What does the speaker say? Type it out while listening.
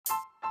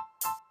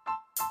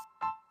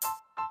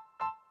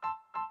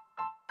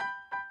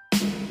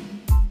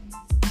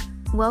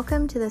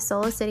Welcome to the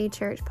Soul City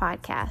Church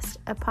podcast,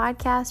 a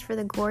podcast for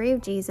the glory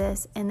of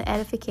Jesus and the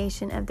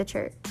edification of the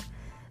church.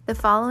 The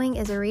following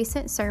is a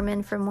recent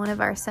sermon from one of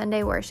our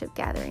Sunday worship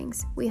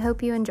gatherings. We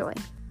hope you enjoy.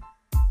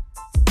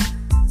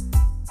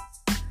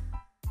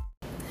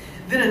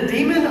 Then a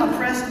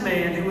demon-oppressed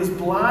man who was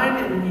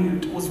blind and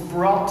mute was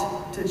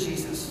brought to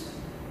Jesus,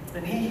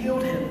 and he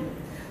healed him,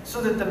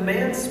 so that the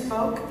man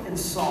spoke and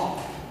saw.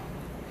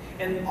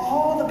 And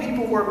all the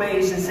people were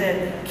amazed and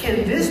said,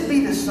 "Can this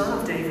be the son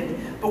of David?"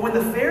 But when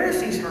the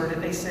Pharisees heard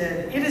it, they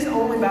said, "It is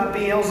only by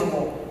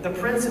Beelzebul, the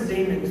prince of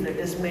demons, that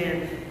this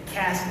man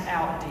casts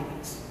out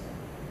demons."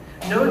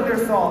 Knowing their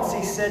thoughts,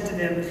 he said to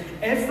them,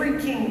 "Every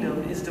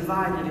kingdom is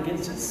divided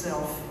against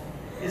itself,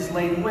 is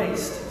laid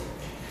waste.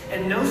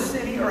 And no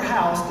city or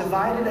house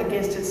divided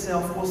against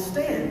itself will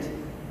stand.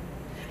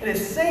 And if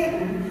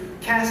Satan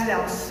cast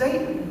out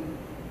Satan,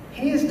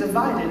 he is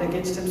divided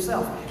against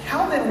himself.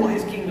 How then will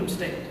his kingdom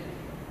stand?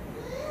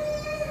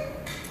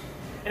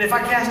 And if I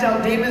cast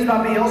out demons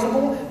by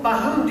Beelzebul, by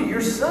whom do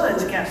your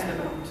sons cast them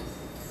out?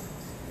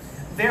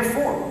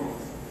 Therefore,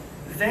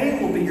 they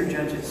will be your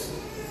judges."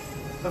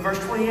 But verse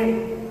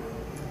 28,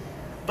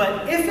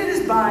 "But if it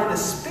is by the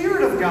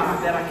Spirit of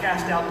God that I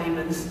cast out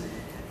demons,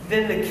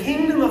 then the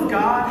kingdom of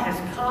God has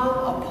come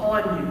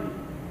upon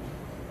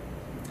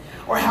you.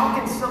 Or how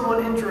can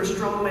someone enter a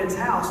strong man's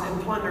house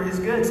and plunder his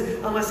goods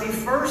unless he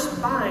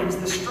first binds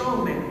the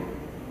strong man?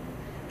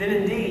 Then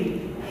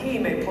indeed he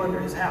may plunder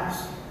his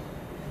house.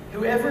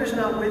 Whoever is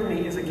not with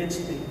me is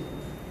against me,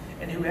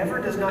 and whoever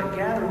does not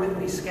gather with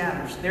me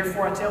scatters.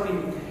 Therefore I tell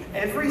you,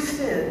 every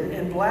sin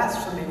and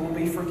blasphemy will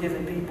be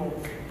forgiven people,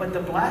 but the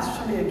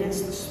blasphemy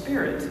against the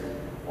Spirit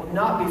will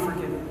not be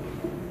forgiven.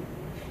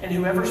 And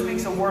whoever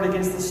speaks a word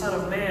against the Son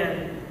of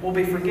Man will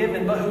be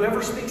forgiven, but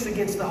whoever speaks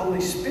against the Holy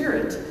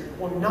Spirit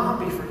will not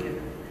be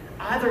forgiven,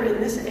 either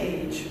in this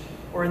age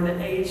or in the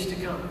age to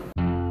come."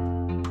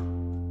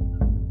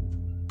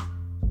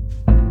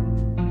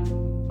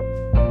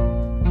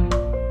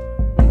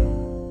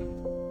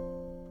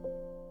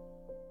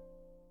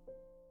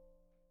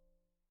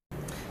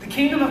 The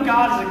kingdom of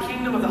God is a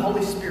kingdom of the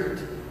Holy Spirit.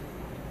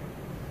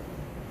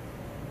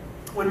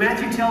 When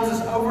Matthew tells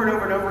us over and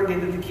over and over again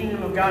that the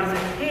kingdom of God is at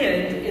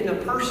hand in the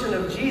person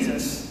of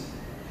Jesus,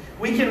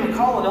 we can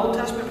recall an Old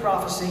Testament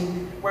prophecy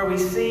where we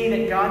see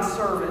that God's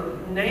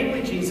servant,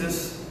 namely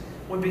Jesus,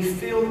 would be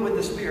filled with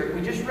the Spirit.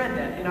 We just read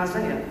that in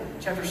Isaiah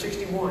chapter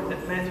 61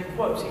 that Matthew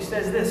quotes. He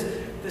says this,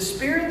 "The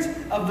Spirit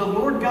of the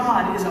Lord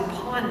God is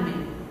upon me."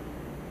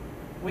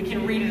 We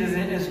can read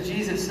it as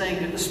Jesus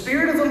saying that the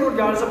Spirit of the Lord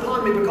God is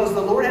upon me because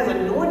the Lord has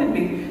anointed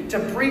me to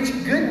preach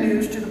good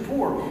news to the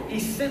poor. He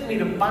sent me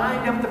to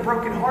bind up the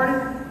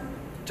brokenhearted,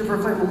 to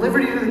proclaim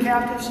liberty to the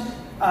captives,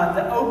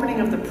 the opening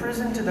of the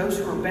prison to those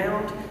who are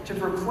bound, to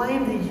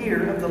proclaim the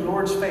year of the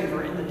Lord's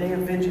favor and the day of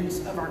vengeance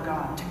of our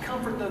God, to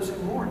comfort those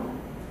who mourn.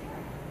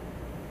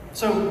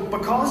 So,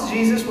 because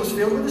Jesus was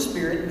filled with the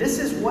Spirit, this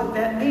is what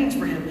that means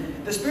for him.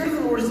 The Spirit of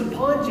the Lord is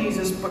upon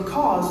Jesus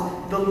because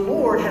the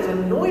Lord has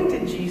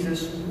anointed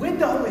Jesus with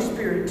the Holy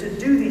Spirit to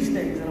do these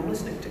things that I'm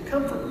listing, to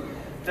comfort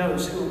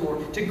those who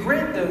mourn, to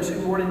grant those who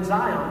mourn in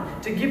Zion,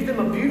 to give them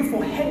a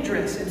beautiful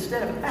headdress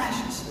instead of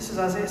ashes. This is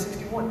Isaiah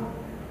 61.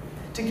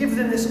 To give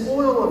them this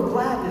oil of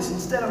gladness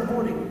instead of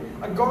mourning,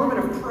 a garment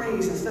of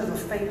praise instead of a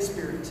faint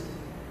spirit.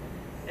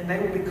 And they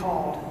will be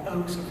called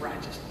oaks of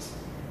righteousness.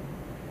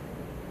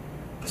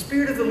 The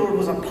Spirit of the Lord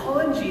was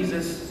upon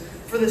Jesus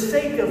for the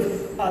sake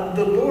of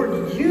the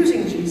Lord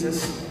using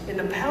Jesus in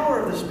the power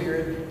of the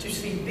Spirit to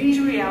see these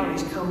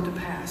realities come to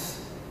pass.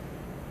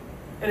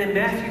 And in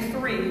Matthew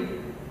 3,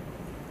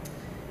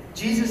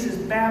 Jesus is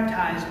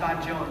baptized by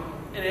John.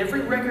 And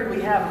every record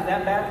we have of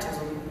that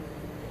baptism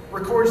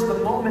records the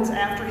moments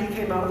after he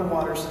came out of the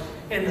waters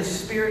and the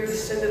Spirit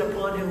descended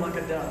upon him like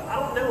a dove. I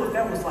don't know if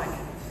that was like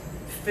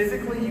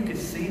physically you could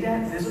see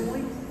that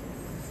visibly,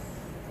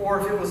 or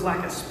if it was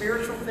like a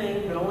spiritual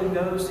thing that only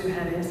those who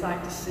had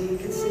insight to see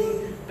could see.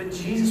 But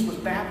Jesus was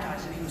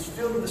baptized and he was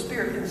filled with the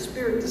Spirit, and the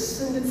Spirit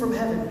descended from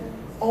heaven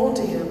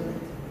onto him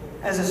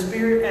as a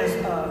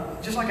spirit,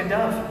 just like a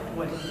dove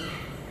would.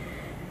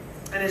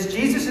 And as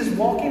Jesus is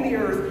walking the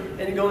earth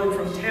and going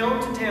from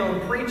town to town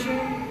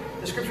preaching,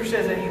 the Scripture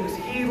says that he was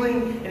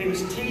healing and he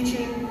was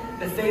teaching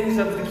the things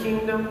of the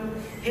kingdom.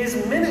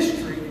 His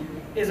ministry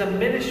is a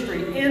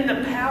ministry in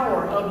the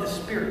power of the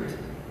Spirit.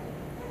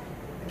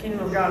 The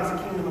kingdom of God is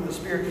the kingdom of the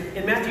Spirit.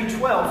 In Matthew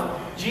 12,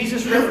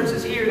 Jesus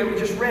references here that we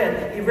just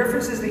read, he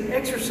references the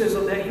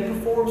exorcism that he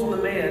performs on the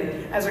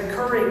man as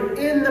occurring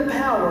in the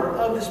power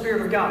of the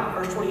Spirit of God.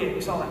 Verse 28,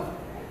 we saw that.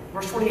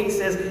 Verse 28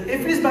 says,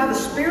 "If it is by the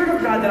Spirit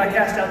of God that I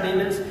cast out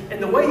demons,"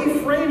 and the way he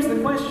frames the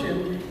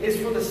question is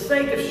for the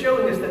sake of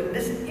showing us that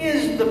this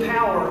is the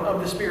power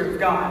of the Spirit of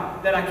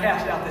God that I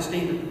cast out this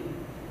demon.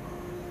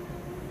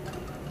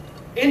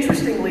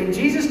 Interestingly,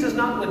 Jesus does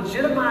not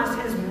legitimize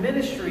his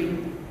ministry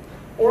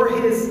or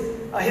his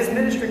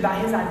ministry by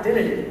his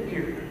identity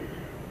here.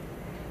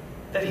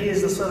 That he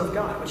is the Son of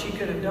God, which he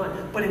could have done.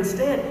 But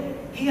instead,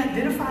 he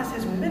identifies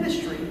his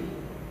ministry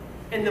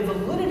and the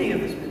validity of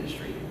his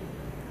ministry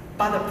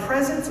by the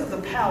presence of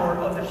the power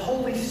of the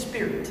Holy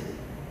Spirit.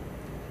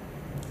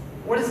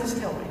 What does this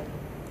tell me?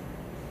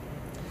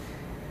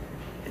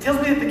 It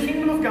tells me that the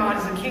kingdom of God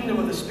is the kingdom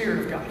of the Spirit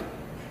of God.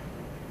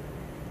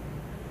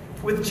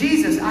 With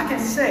Jesus, I can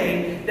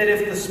say that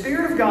if the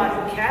Spirit of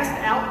God cast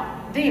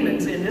out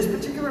demons in this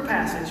particular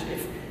passage,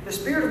 if the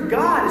Spirit of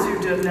God is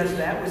who does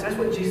that, because that's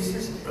what Jesus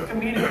is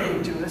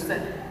communicating to us,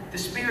 that the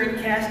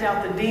Spirit cast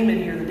out the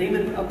demon here. The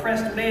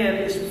demon-oppressed man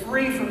is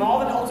free from all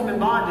that holds him in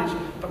bondage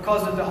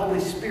because of the Holy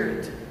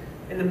Spirit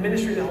and the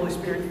ministry of the Holy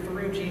Spirit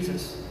through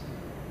Jesus.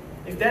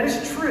 If that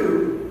is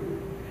true,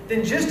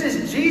 then just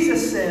as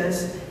Jesus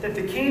says that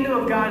the kingdom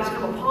of God has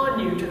come upon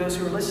you, to those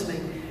who are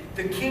listening,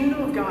 the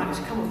kingdom of God has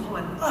come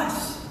upon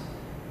us.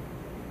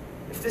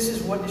 If this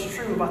is what is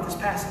true about this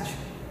passage.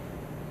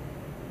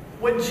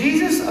 What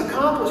Jesus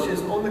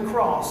accomplishes on the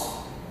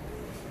cross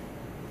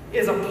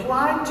is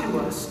applied to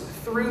us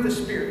through the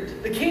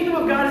Spirit. The kingdom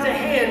of God is at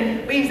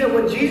hand means that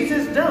what Jesus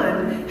has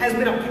done has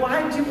been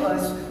applied to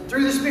us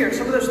through the Spirit.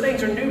 Some of those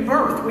things are new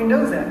birth. We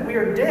know that. We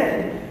are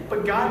dead,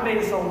 but God made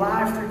us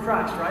alive through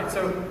Christ, right?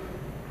 So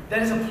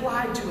that is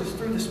applied to us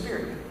through the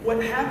Spirit.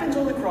 What happens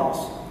on the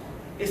cross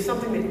is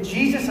something that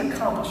Jesus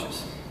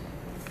accomplishes.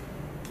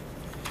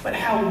 But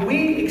how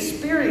we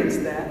experience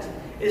that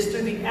is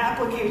through the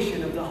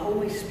application of the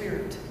Holy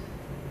Spirit.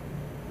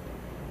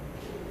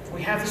 If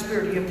we have the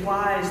Spirit, He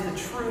applies the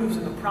truths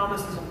and the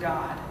promises of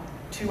God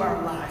to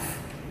our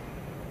life.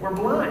 We're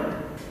blind,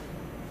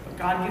 but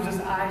God gives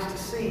us eyes to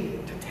see,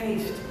 to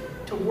taste,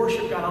 to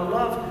worship God. I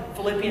love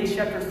Philippians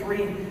chapter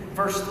 3,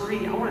 verse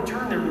 3. I want to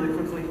turn there really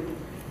quickly.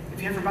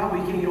 If you have your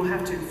Bible, you don't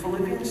have to.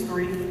 Philippians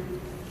 3.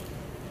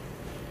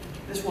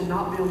 This will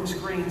not be on the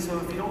screen, so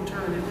if you don't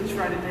turn, at least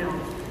write it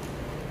down.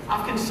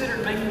 I've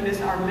considered making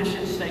this our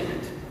mission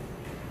statement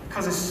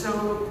because it's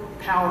so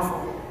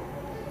powerful.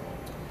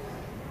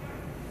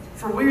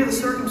 For we are the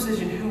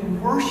circumcision who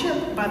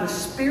worship by the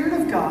Spirit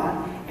of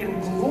God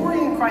and glory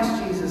in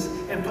Christ Jesus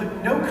and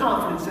put no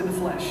confidence in the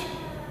flesh.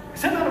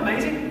 Is that not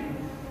amazing?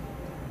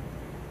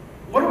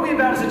 What are we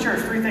about as a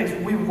church? 3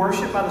 things. We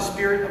worship by the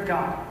Spirit of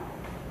God.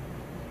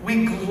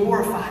 We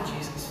glorify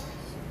Jesus.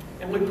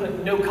 And we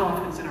put no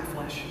confidence in our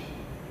flesh.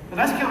 Now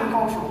that's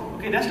countercultural.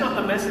 Okay, that's not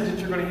the message that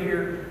you're going to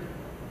hear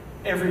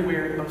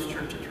everywhere in most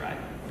churches, right?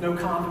 No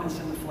confidence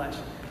in the flesh.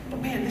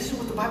 But man, this is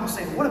what the Bible's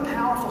saying. What a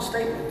powerful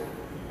statement.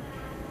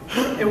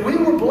 And we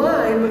were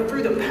blind, but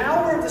through the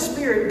power of the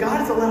Spirit, God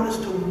has allowed us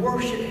to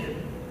worship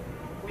Him.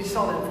 We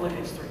saw that in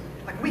Philippians 3.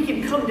 Like we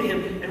can come to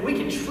Him and we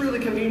can truly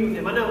commune with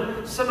Him. I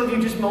know some of you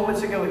just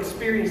moments ago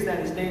experienced that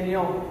as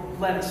Danielle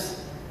led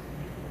us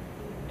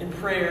in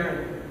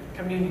prayer and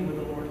communion with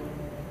the Lord.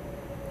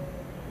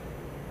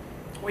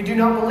 We do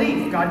not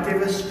believe. God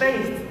gave us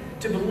faith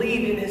to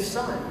believe in His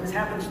Son. This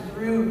happens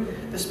through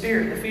the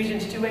Spirit.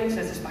 Ephesians 2:8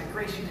 says it's by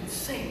grace you've been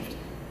saved.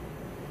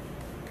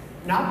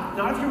 Not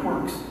of your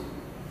works.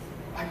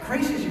 By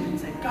grace you've been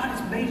saved. God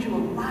has made you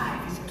alive.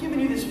 He's given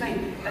you this faith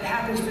that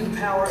happens through the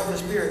power of the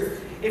Spirit.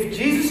 If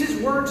Jesus'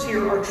 words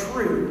here are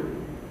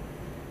true,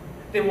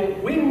 then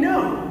what we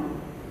know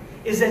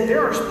is that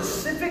there are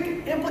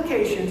specific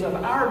implications of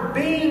our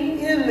being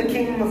in the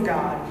kingdom of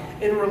God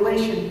in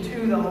relation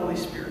to the Holy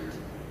Spirit.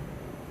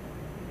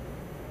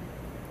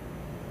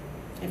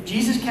 If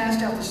Jesus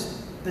cast out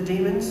the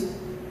demons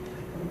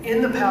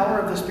in the power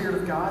of the Spirit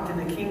of God,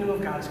 then the kingdom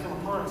of God has come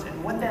upon us.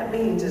 And what that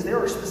means is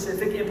there are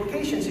specific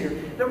implications here.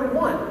 Number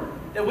one,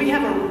 that we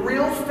have a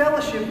real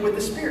fellowship with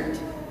the Spirit.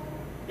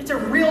 It's a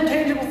real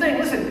tangible thing.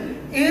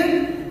 Listen,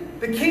 in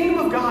the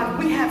kingdom of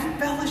God, we have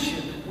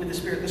fellowship with the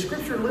Spirit. The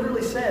Scripture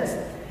literally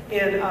says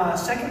in 2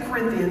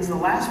 Corinthians, the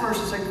last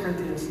verse of 2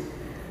 Corinthians,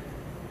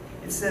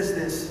 it says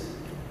this.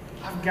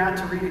 I've got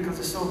to read it because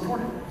it's so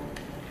important.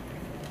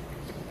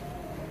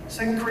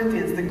 2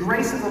 Corinthians, the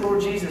grace of the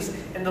Lord Jesus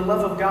and the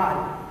love of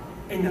God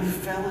and the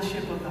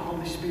fellowship of the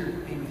Holy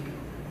Spirit be with you.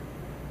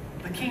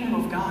 The kingdom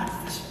of God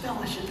is this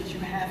fellowship that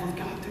you have with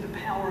God through the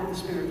power of the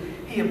Spirit.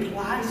 He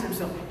applies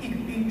Himself.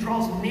 He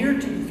draws near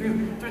to you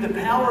through the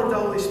power of the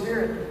Holy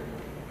Spirit.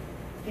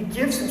 He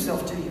gives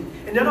Himself to you.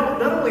 And not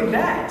only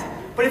that,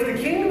 but if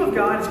the kingdom of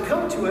God has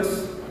come to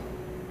us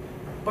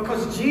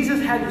because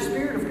Jesus had the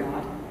Spirit of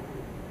God,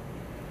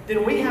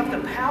 then we have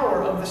the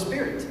power of the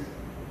Spirit.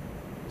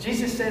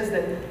 Jesus says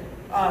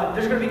that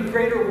there's going to be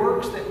greater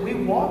works that we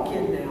walk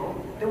in now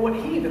than what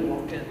He even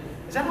walked in.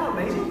 Is that not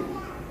amazing?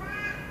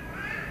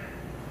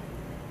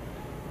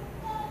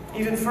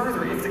 Even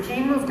further, if the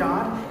kingdom of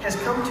God has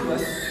come to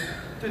us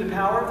through the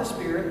power of the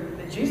Spirit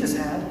that Jesus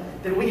had,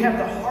 then we have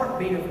the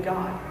heartbeat of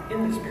God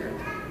in the Spirit.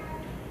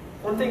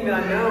 One thing that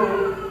I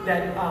know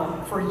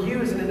that for you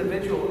as an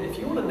individual, if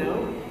you want to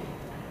know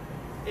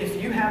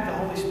if you have the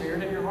Holy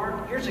Spirit in your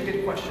heart, here's a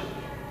good question.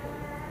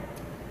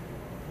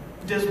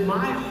 Does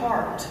my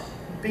heart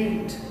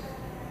beat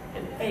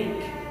and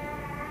ache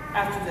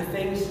after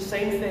the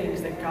same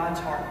things that God's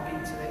heart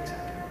beats and aches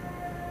after?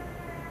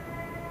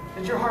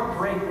 Does your heart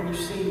break when you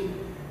see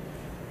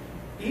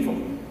evil?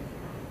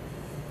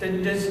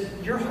 Does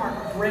your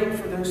heart break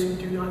for those who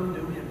do not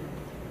know Him?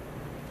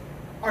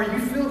 Are you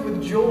filled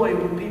with joy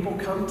when people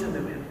come to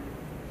know Him?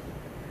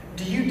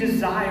 Do you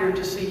desire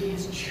to see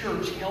His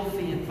church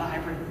healthy and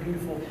vibrant and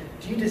beautiful?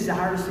 Do you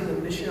desire to see the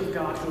mission of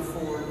God go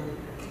forward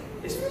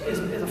as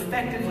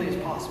effectively as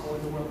possible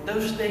in the world?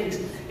 Those things,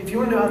 if you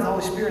want to know how the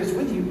Holy Spirit is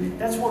with you,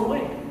 that's one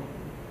way.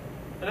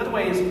 Another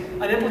way is,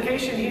 an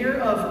implication here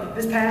of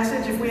this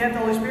passage, if we have the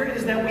Holy Spirit,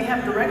 is that we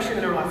have direction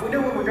in our life. We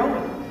know where we're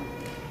going.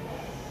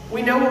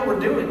 We know what we're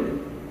doing.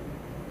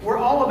 We're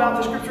all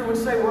about, the Scripture would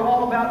say, we're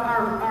all about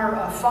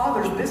our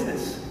Father's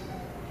business.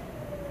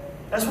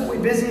 That's what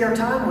we busy our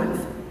time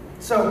with.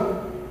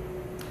 So,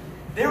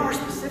 there are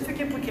specific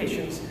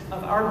implications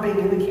of our being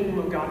in the kingdom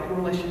of God in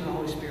relation to the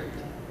Holy Spirit.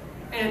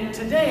 And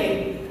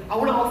today, I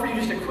want to offer you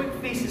just a quick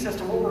thesis as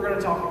to what we're going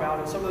to talk about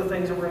and some of the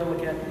things that we're going to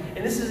look at.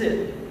 And this is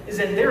it, is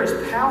that there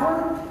is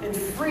power and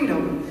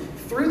freedom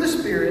through the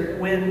Spirit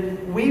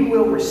when we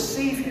will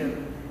receive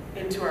Him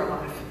into our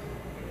life.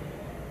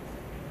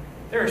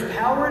 There is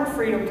power and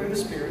freedom through the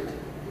Spirit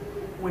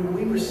when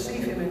we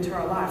receive Him into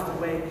our life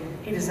the way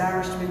He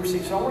desires to be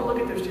received. So I want to look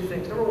at those two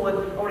things. Number one,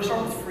 I want to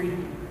start with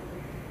freedom.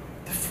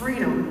 The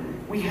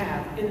freedom we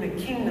have in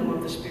the kingdom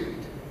of the Spirit.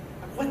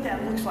 What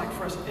that looks like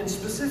for us, and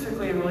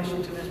specifically in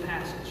relation to this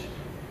passage.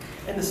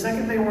 And the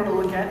second thing I want to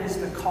look at is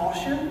the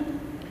caution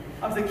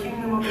of the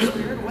kingdom of the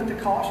Spirit. What the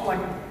caution, like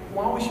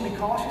why we should be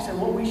cautious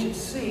and what we should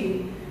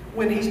see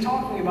when He's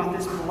talking about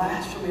this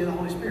blasphemy of the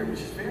Holy Spirit,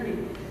 which is very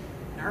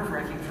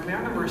nerve-wracking for me. I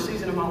remember a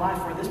season of my life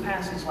where this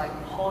passage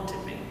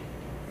haunted me.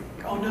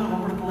 Oh no, I'm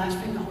going to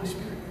blaspheme the Holy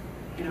Spirit.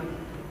 You know,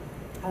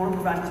 I want to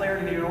provide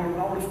clarity here. I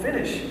want to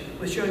finish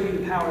with showing you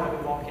the power that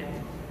we walk in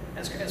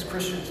as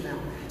Christians now.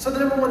 So the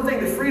number one thing,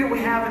 the freedom we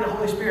have in the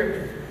Holy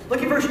Spirit.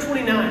 Look at verse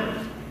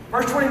 29.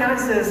 Verse 29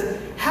 says,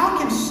 "How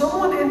can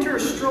someone enter a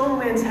strong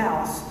man's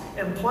house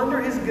and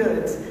plunder his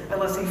goods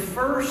unless he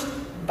first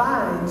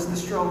binds the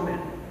strong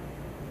man?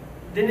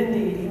 Then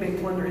indeed he may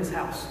plunder his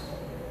house."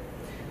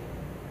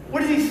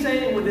 What is he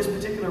saying with this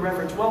particular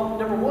reference? Well,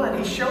 number one,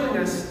 he's showing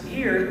us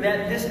here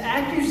that this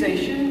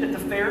accusation that the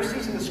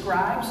Pharisees and the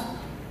scribes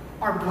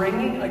are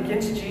bringing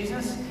against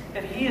Jesus,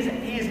 that he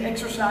is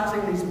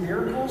exercising these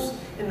miracles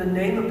in the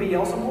name of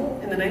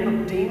Beelzebul, in the name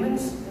of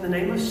demons, in the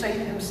name of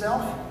Satan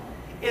himself,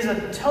 is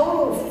a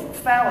total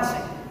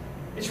fallacy.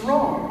 It's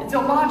wrong. It's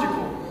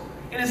illogical.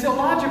 And it's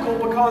illogical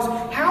because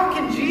how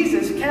can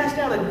Jesus cast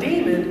out a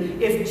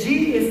demon if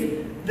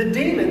the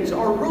demons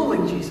are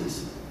ruling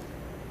Jesus?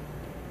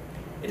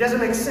 It doesn't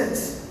make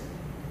sense.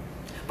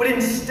 But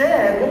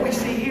instead, what we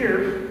see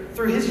here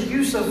through his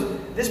use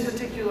of this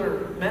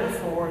particular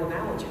metaphor and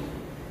analogy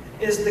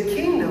is the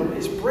kingdom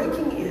is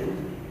breaking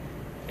in.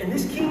 And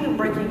this kingdom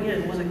breaking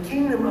in was a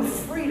kingdom of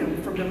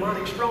freedom from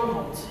demonic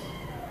strongholds.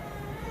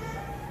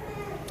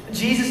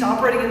 Jesus,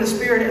 operating in the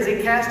Spirit as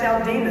he cast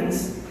out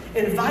demons,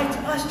 invites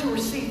us to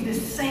receive this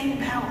same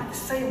power, the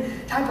same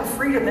type of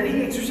freedom that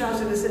he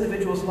exercised in this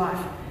individual's life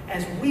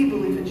as we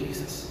believe in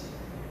Jesus.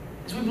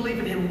 As we believe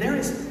in him, there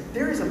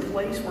is a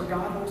place where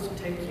God wants to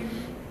take you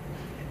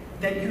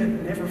that you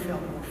have never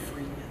felt more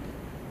free in.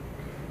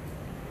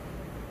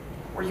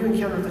 Where you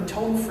encounter the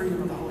total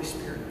freedom of the Holy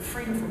Spirit,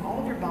 freedom from all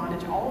of your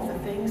bondage, all of the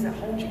things that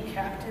hold you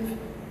captive.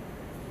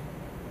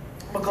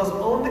 Because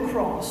on the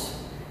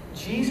cross,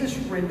 Jesus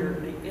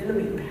rendered the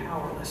enemy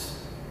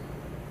powerless.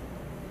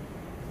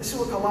 This is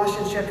what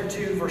Colossians chapter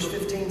 2, verse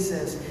 15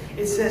 says.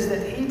 It says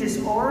that he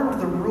disarmed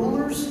the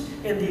rulers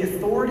and the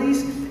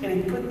authorities, and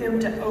he put them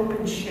to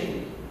open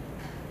shame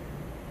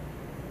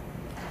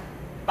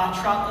by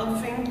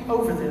triumphing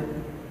over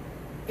them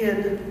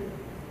in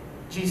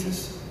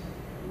Jesus.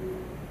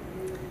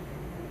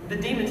 The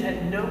demons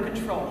had no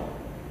control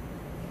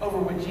over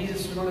what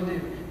Jesus was going to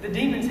do. The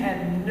demons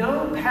had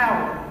no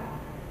power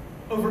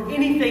over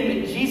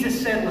anything that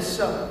Jesus said was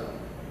so.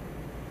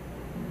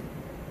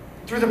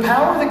 Through the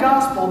power of the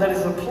gospel that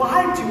is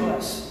applied to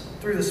us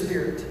through the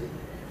Spirit,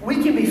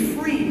 we can be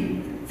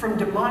free from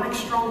demonic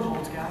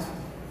strongholds, guys.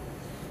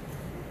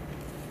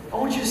 I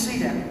want you to see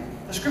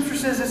that. The scripture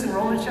says this in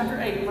Romans chapter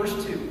 8,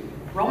 verse 2.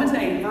 Romans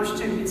 8, verse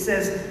 2, it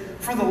says,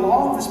 "For the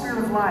law of the Spirit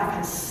of life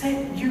has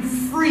set you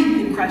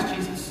free in Christ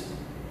Jesus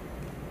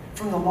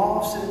from the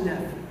law of sin and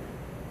death."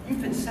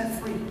 You've been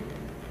set free.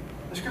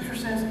 The scripture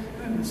says,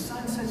 "Whom the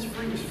Son sets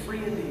free is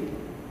free indeed."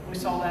 We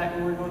saw that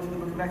when we were going through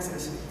the book of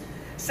Exodus.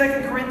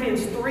 2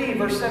 Corinthians 3,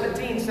 verse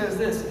 17 says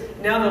this,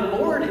 "Now the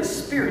Lord is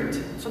Spirit."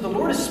 So the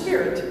Lord is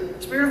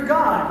Spirit, Spirit of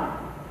God.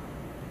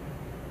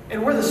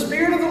 And where the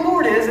Spirit of the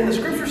Lord is, and the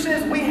scripture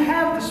says we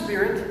have the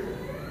Spirit,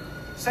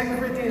 2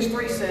 Corinthians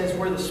 3 says,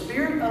 "Where the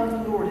Spirit of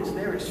the Lord is,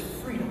 there is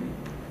freedom,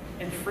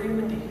 and freedom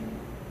indeed."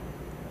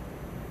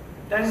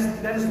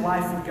 That is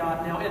life with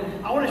God now.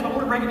 And I want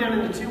to break it down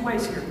into two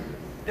ways here.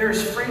 There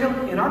is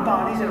freedom in our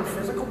bodies, in our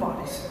physical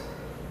bodies.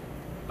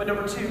 But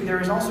number two,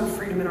 there is also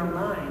freedom in our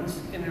minds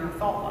and in our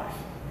thought life.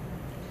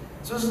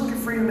 So let's look at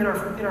freedom in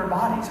our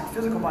bodies, our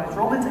physical bodies.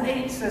 Romans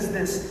 8 says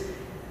this,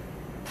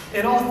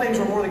 "In all things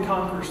we're more than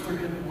conquerors through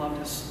him who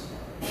loved us.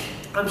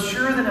 I'm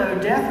sure that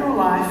neither death nor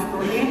life,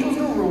 nor angels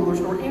nor rulers,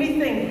 nor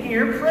anything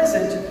here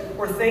present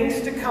or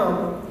things to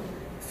come,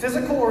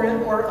 physical or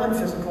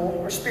unphysical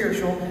or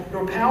spiritual,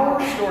 nor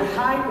powers, nor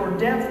height, nor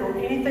depth, nor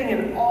anything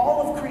in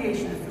all of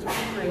creation, physical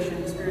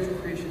creation, spiritual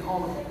creation,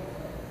 all of it.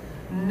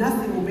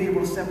 Nothing will be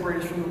able to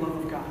separate us from the love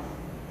of God.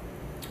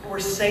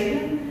 Where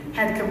Satan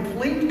had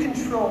complete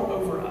control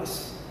over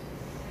us,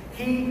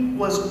 he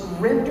was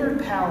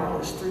rendered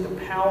powerless through the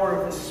power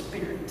of the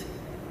Spirit.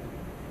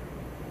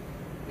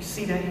 We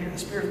see that here. The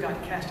Spirit of God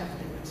cast out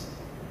the demons.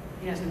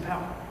 He has the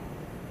power.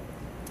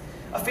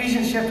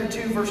 Ephesians chapter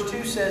 2, verse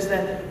 2 says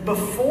that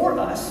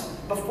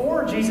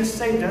before Jesus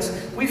saved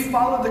us, we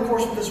followed the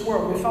course of this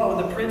world. We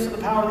followed the prince of the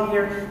power of the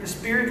air, the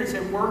spirit that's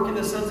at work in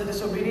the sons of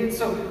disobedience.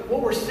 So what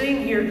we're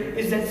seeing here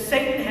is that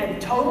Satan had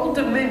total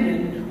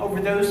dominion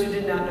over those who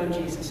did not know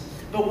Jesus.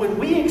 But when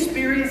we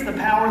experience the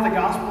power of the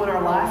gospel in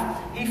our life,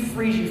 he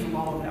frees you from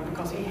all of that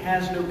because he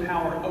has no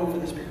power over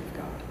the Spirit of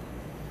God.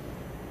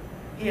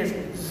 He has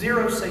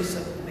zero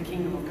say-so in the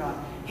kingdom of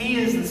God. He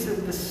is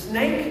the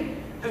snake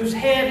whose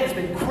head has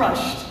been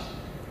crushed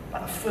by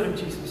the foot of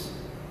Jesus.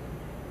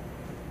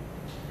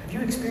 Have you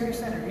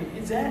experienced that?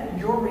 Is that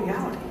your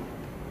reality?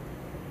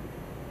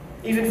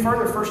 Even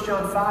further, 1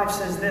 John 5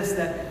 says this,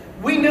 that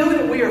we know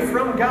that we are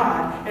from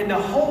God, and the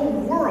whole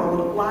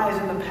world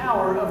lies in the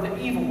power of the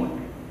evil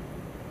one.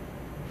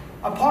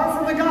 Apart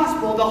from the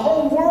gospel, the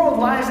whole world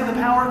lies in the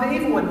power of the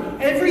evil one.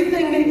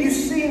 Everything that you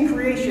see in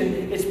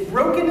creation, its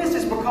brokenness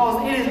is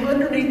because it is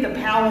underneath the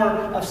power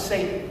of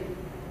Satan.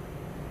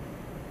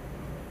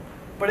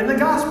 But in the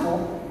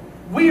gospel,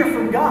 we are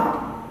from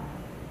God.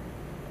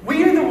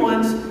 We are the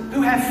ones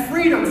who have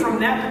freedom from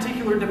that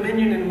particular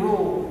dominion and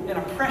rule and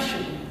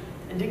oppression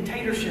and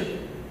dictatorship.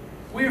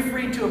 We are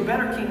free to a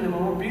better kingdom, a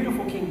more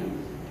beautiful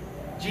kingdom.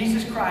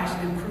 Jesus Christ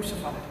and Him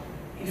crucified.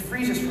 He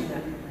frees us from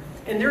that.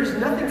 And there's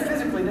nothing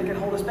physically that can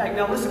hold us back.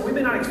 Now listen, we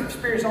may not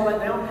experience all that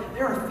now.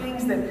 There are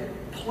things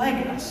that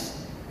plague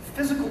us.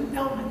 Physical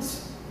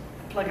ailments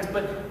that plague us.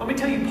 But let me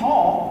tell you,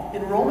 Paul,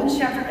 in Romans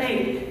chapter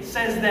 8,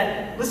 says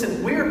that,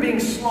 listen, we are being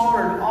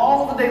slaughtered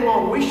all the day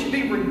long. We should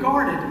be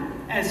regarded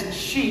as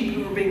sheep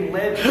who are being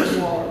led to the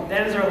slaughter.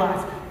 That is our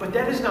life. But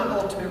that is not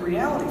ultimate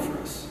reality for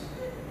us.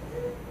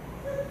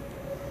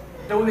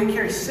 Though we may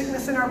carry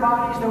sickness in our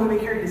bodies, though we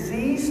may carry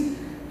disease,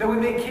 though we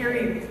may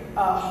carry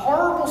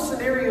horrible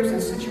scenarios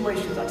and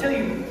situations. I tell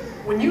you,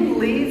 when you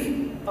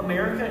leave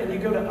America and you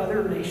go to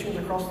other nations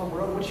across the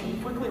world, what you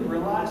quickly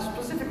realize,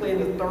 specifically in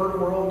the third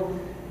world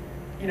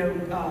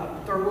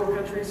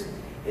countries,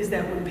 is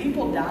that when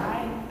people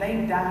die,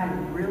 they die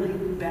really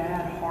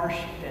bad, harsh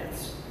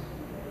deaths.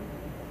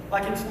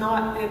 Like it's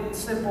not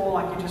simple,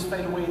 like you just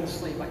fade away in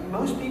sleep. Like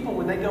most people,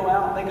 when they go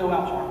out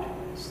hard.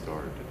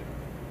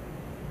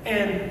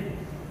 And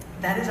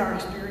that is our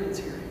experience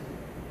here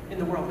in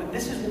the world. But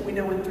this is what we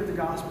know through the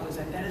gospel, is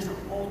that is the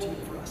ultimate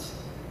for us.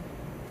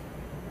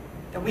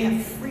 That we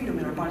have freedom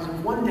in our bodies.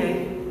 And one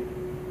day,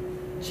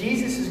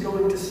 Jesus is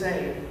going to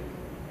say,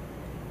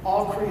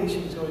 all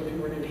creation is going to be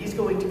renewed. He's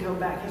going to come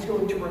back. He's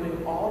going to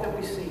renew all that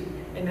we see.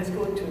 And that's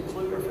going to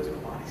include our physical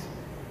bodies.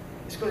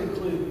 It's going to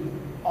include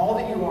all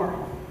that you are,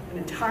 an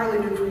entirely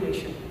new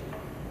creation.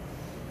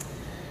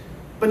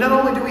 But not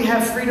only do we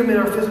have freedom in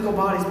our physical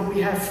bodies, but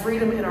we have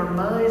freedom in our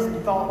minds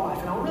and thought life.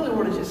 And I really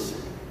want to just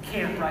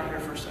camp right here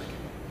for a second.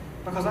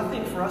 Because I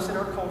think for us in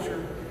our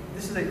culture,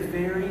 this is a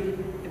very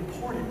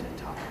important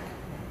topic.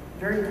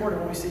 Very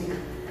important what we see here.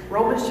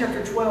 Romans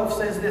chapter 12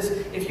 says this: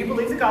 if you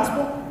believe the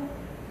gospel,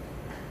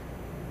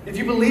 if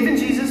you believe in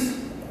Jesus,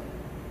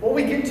 what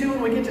we get to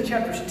when we get to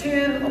chapters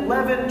 10,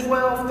 11,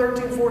 12,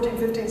 13, 14,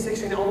 15,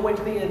 16, all the way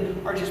to the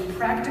end are just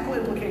practical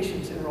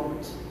implications in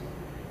Romans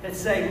that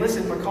say,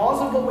 listen,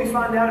 because of what we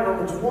find out in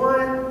Romans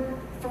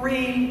 1,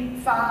 3,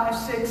 5,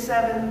 6,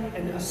 7,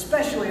 and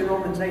especially in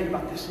Romans 8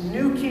 about this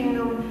new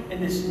kingdom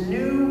and this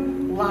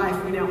new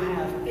life we now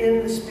have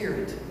in the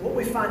Spirit. What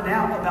we find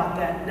out about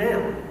that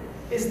now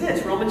is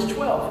this, Romans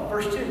 12,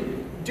 verse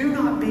 2. Do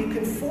not be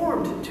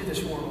conformed to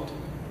this world,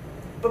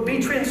 but be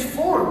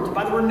transformed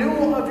by the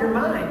renewal of your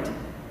mind.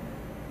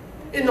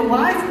 In the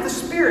life of the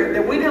Spirit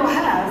that we now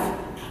have,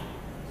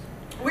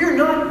 we are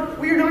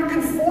not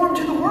conformed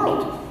to the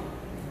world.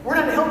 We're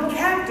not held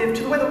captive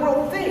to the way the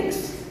world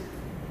thinks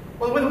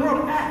or the way the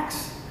world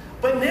acts.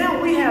 But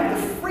now we have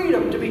the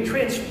freedom to be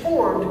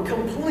transformed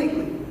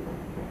completely.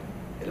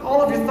 In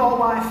all of your thought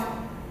life,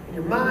 in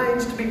your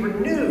minds, to be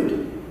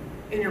renewed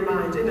in your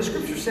minds. And the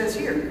scripture says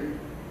here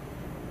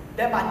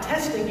that by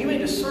testing you may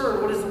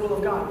discern what is the will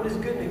of God, what is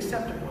good and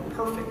acceptable and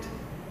perfect.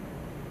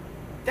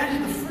 That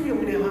is the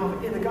freedom we now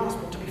have in the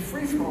gospel, to be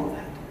free from all of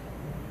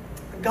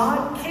that.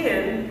 God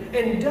can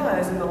and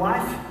does in the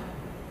life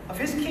of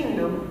His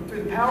kingdom,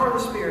 through the power of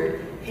the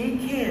Spirit, He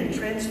can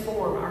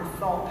transform our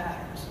thought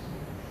patterns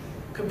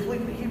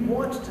completely. He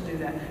wants to do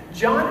that.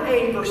 John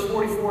 8, verse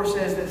 44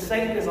 says that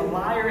Satan is a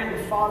liar and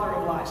the father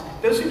of lies.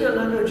 Those who do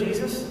not know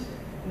Jesus,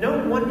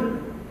 no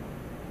wonder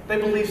they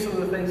believe some of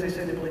the things they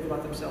say they believe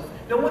about themselves.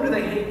 No wonder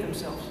they hate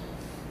themselves.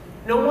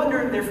 No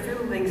wonder they're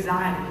filled with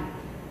anxiety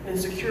and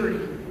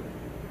insecurity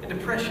and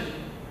depression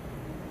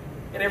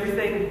and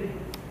everything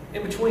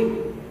in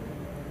between.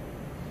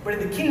 But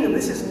in the kingdom,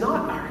 this is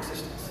not our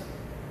existence.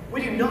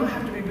 We do not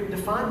have to be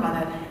defined by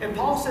that. And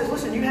Paul says,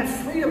 listen, you have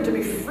freedom to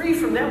be free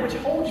from that which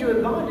holds you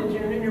in bondage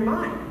in your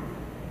mind,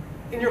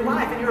 in your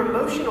life, in your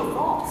emotional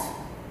thoughts.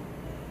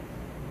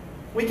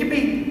 We can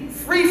be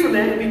free from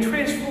that and be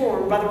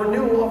transformed by the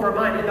renewal of our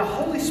mind. And the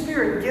Holy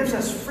Spirit gives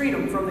us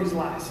freedom from these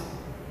lies.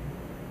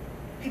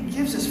 He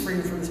gives us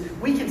freedom from this.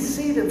 We can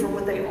see them for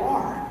what they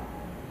are.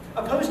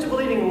 Opposed to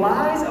believing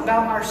lies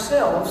about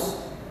ourselves,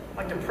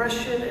 like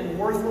depression and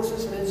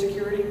worthlessness and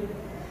insecurity,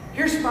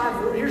 here's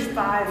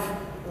five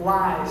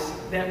lies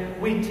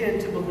that we tend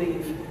to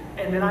believe,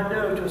 and that I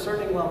know to a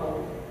certain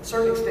level, a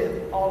certain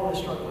extent, all of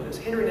us struggle with this.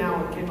 Henry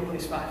Nouwen came up with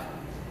these 5.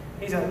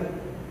 He's a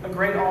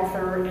great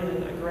author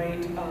and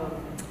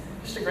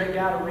just a great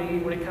guy to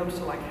read when it comes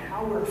to like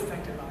how we're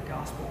affected by the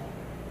gospel.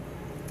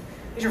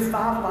 These are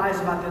 5 lies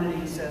of identity,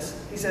 he says.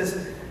 He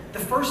says, the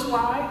first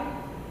lie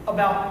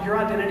about your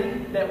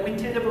identity that we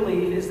tend to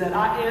believe is that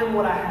I am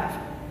what I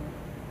have.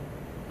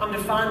 I'm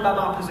defined by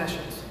my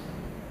possessions.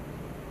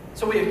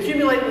 So we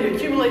accumulate, we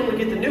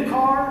get the new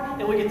car,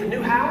 and we get the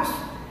new house,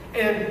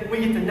 and we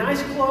get the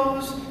nice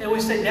clothes, and we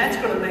say, that's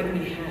going to make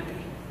me happy.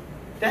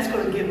 That's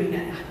going to give me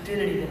that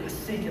identity that I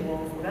seek and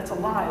long for. That's a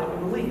lie that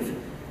we believe,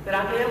 that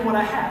I am what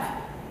I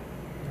have.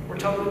 We're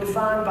totally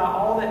defined by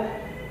all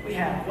that we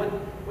have. What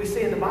we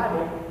see in the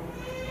Bible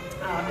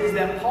is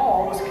that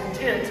Paul was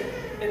content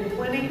in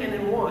plenty and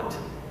in want,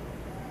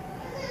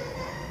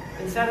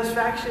 in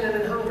satisfaction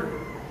and in hunger.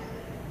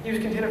 He was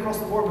content across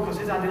the board because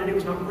his identity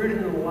was not rooted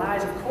in the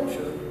lies of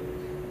culture,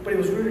 but it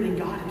was rooted in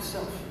God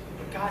himself,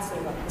 what God said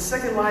about it. The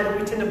second lie that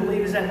we tend to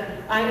believe is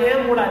that I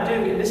am what I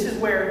do, and this is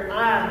where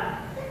I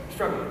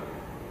struggle.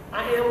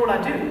 I am what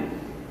I do.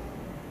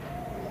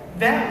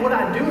 That what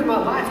I do in my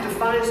life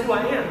defines who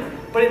I am.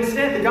 But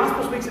instead, the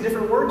gospel speaks a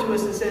different word to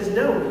us that says,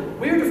 no,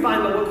 we are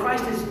defined by what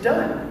Christ has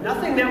done.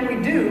 Nothing that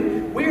we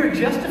do, we are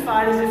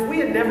justified as if we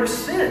had never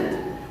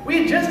sinned.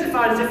 We are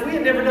justified as if we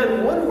had never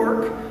done one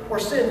work or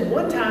sinned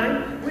one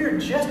time. We are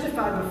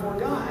justified before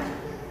God,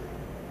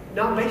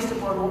 not based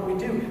upon what we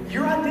do.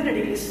 Your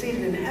identity is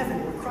seated in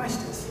heaven where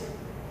Christ is.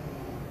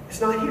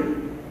 It's not here.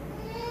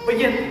 But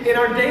yet, in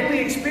our daily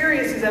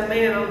experiences, that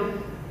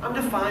man, I'm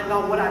defined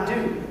by what I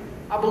do.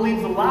 I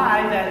believe the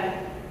lie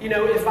that,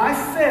 if I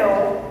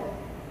fail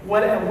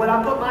what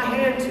I put my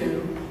hand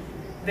to,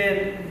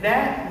 then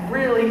that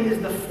really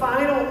is the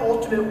final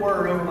ultimate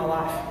word over my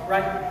life,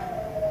 right?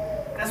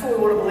 That's what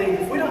we want to believe.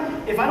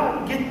 If I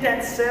don't get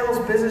that sales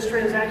business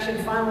transaction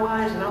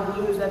finalized and I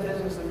lose that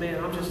business, then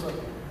man,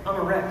 I'm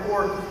a wreck.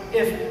 Or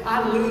if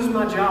I lose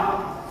my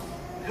job,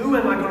 who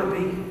am I going to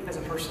be as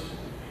a person?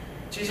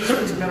 Jesus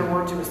speaks a better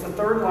word to us. The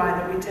third lie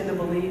that we tend to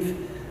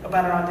believe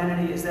about our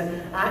identity is that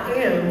I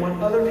am what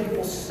other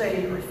people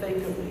say or think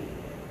of me.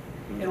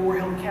 And we're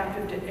held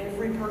captive to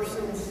every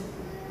person's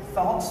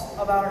thoughts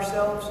about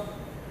ourselves.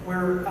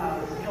 We're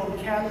held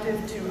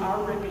captive to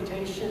our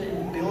reputation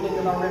and building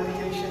of our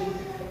reputation,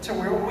 to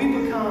where we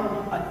become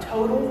a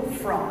total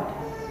fraud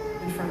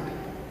in front of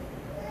people.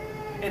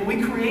 And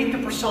we create the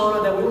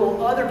persona that we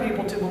want other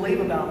people to believe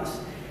about us.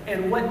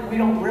 And what we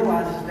don't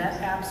realize is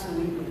that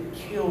absolutely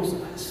kills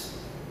us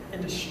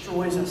and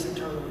destroys us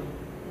internally.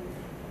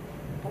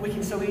 But we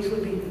can so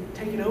easily be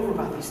taken over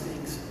by these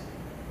things.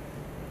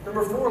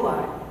 Number 4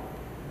 lie.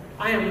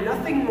 I am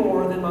nothing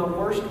more than my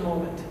worst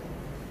moment.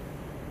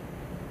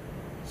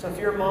 So if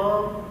you're a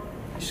mom,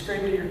 you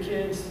scream at your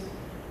kids,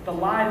 the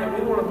lie that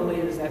we want to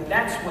believe is that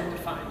that's what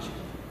defines you.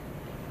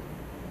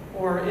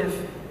 Or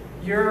if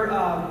you're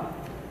a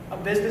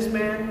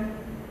businessman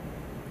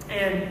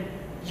and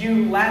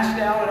you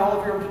lashed out at all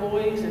of your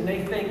employees and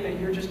they think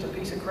that you're just a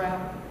piece of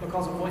crap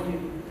because of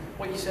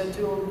what you said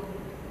to them,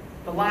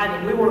 the lie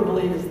that we want to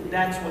believe is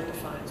that's what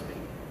defines me.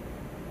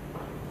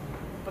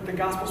 But the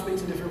gospel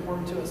speaks a different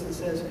word to us and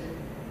says,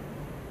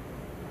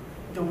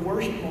 the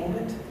worst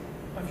moment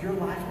of your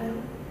life now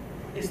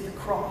is the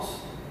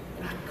cross,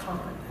 and I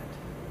conquered that.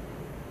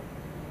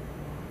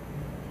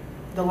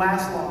 The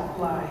last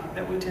lie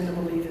that we tend to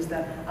believe is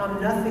that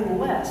I'm nothing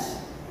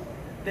less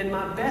than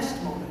my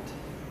best moment.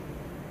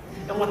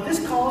 And what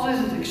this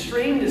causes is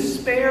extreme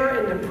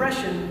despair and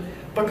depression,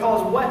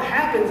 because what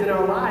happens in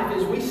our life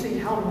is we see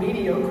how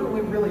mediocre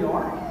we really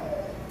are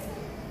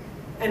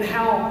and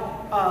how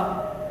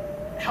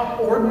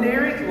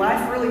ordinary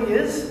life really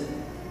is.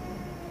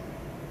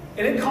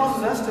 And it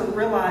causes us to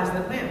realize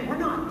that, man, we're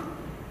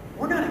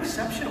not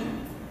exceptional.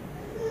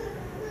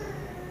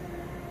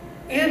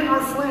 In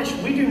our flesh,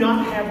 we do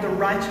not have the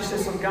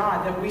righteousness of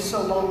God that we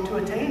so long to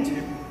attain to.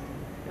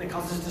 And it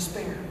causes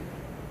despair.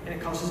 And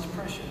it causes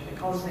depression. It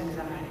causes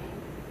anxiety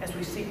as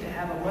we seek to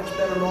have a much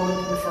better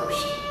moment than the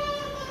first.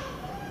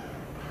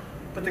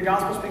 But the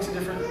gospel speaks a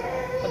different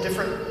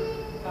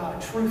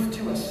truth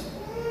to us.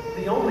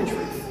 The only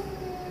truth.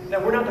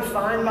 That we're not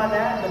defined by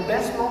that. The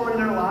best moment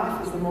in our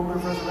life is the moment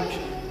of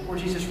resurrection, where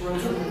Jesus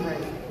rose from the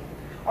grave.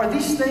 Are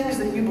these things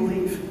that you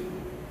believe?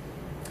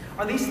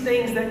 Are these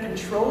things that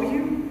control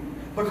you?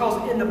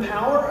 Because in the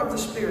power of the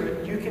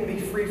Spirit, you can be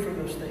free from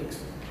those things.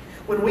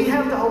 When we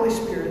have the Holy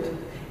Spirit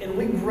and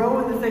we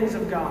grow in the things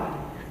of God,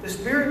 the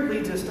Spirit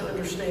leads us to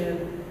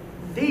understand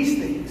these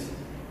things,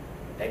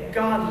 that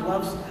God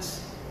loves us.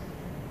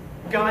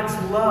 God's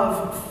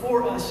love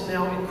for us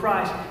now in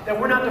Christ. That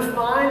we're not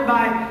defined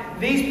by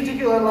these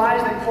particular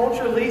lies that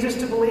culture leads us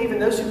to believe,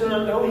 and those who do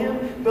not know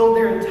Him build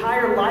their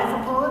entire life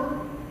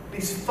upon.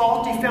 These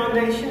faulty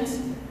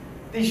foundations,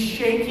 these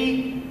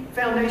shaky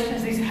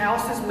foundations, these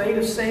houses made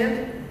of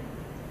sand.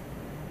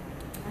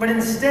 But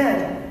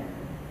instead,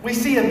 we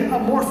see a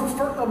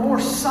more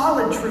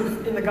solid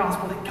truth in the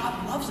gospel, that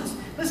God loves us.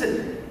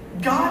 Listen,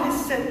 God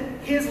has set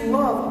His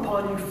love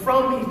upon you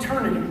from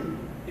eternity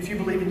if you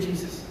believe in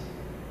Jesus.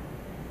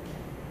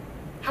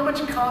 How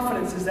much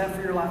confidence is that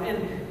for your life?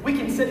 And we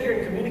can sit here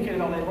and communicate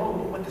it all day long,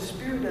 but what the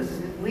Spirit does is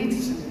it leads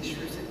us in these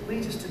truths. It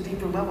leads us to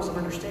deeper levels of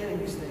understanding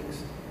these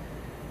things.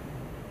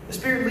 The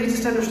Spirit leads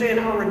us to understand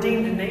our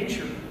redeemed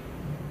nature.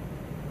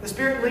 The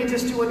Spirit leads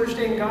us to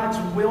understand God's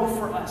will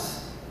for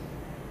us.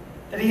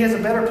 That He has a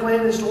better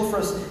plan in store for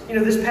us. You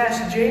know, this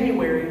past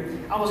January,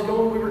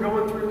 we were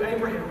going through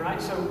Abraham,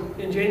 right? So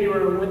in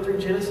January, we went through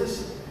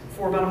Genesis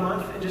for about a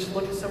month and just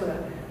looked at some of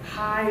the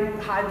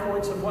high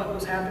points of what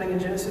was happening in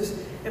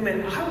Genesis. And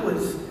man, I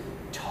was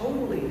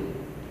totally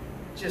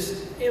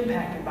just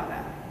impacted by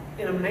that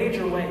in a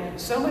major way.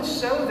 So much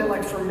so that,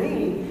 like, for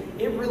me,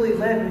 it really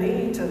led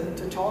me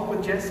to talk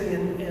with Jesse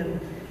and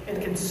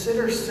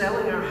consider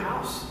selling our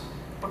house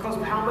because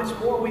of how much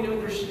more we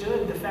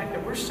understood the fact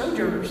that we're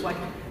sojourners. Like,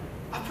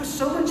 I put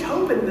so much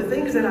hope in the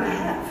things that I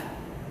have.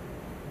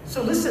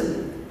 So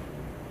listen,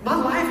 my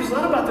life is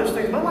not about those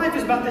things. My life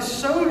is about this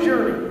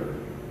sojourning.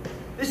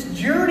 This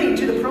journey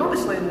to the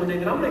promised land one day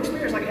that I'm going to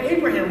experience like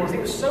Abraham was. He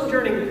was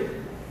sojourning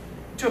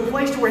to a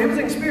place to where he was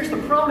going to experience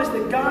the promise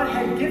that God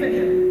had given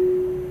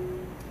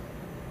him.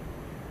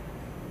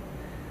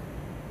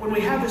 When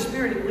we have the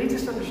Spirit, it leads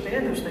us to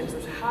understand those things,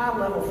 those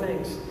high-level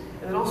things,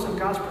 and then also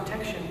God's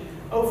protection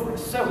over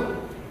us. So,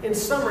 in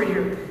summary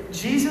here,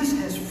 Jesus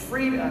has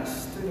freed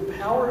us through the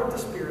power of the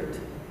Spirit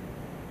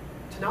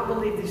to not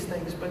believe these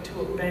things, but to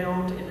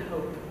abound in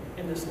hope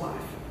in this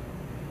life.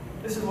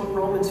 This is what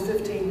Romans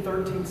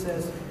 15:13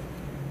 says.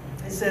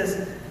 It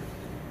says,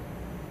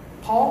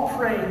 Paul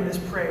praying this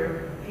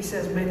prayer, he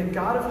says, may the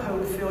God of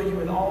hope fill you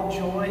with all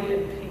joy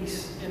and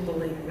peace in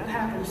believing. That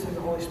happens through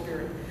the Holy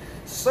Spirit.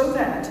 So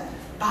that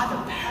by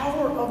the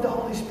power of the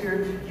Holy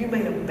Spirit, you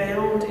may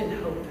abound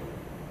in hope.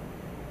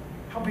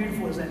 How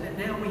beautiful is that? That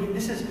now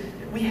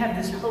we have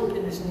this hope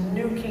in this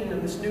new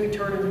kingdom, this new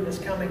eternity that's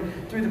coming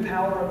through the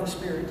power of the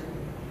Spirit.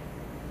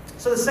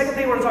 So the second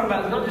thing I want to talk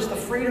about is not just the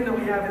freedom that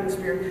we have in the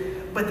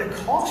Spirit, but the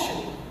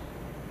caution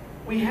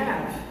we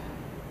have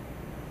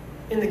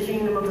in the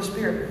kingdom of the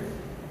Spirit.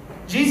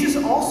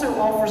 Jesus also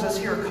offers us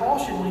here a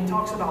caution when he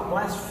talks about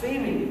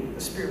blaspheming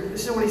the Spirit.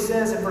 This is what he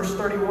says in verse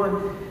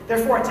 31.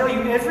 Therefore I tell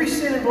you, every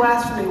sin and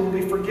blasphemy will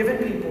be forgiven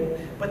people,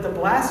 but the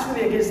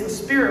blasphemy against the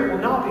Spirit will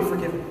not be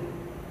forgiven.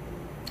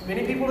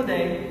 Many people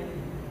today,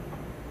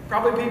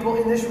 probably people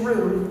in this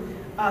room,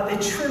 they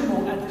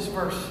tremble at this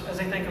verse as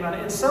they think about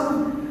it. And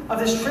some of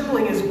this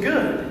trembling is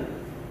good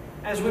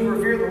as we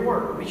revere the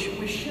Word.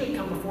 We should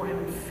come before Him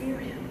and fear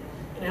Him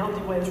in a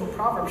healthy way. That's what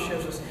Proverbs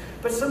shows us.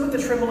 But some of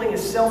the trembling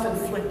is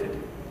self-inflicted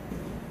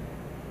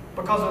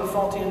because of a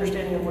faulty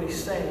understanding of what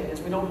he's saying,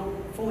 as we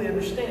don't fully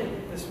understand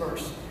this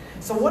verse.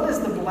 So what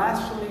does the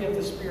blasphemy of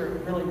the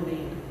Spirit really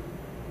mean?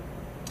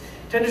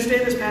 To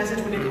understand this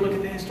passage, we need to look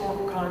at the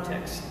historical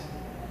context.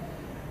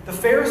 The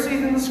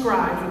Pharisees and the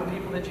scribes were the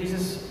people that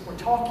Jesus were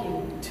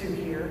talking to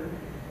here.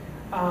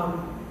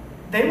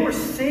 They were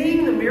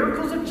seeing the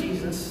miracles of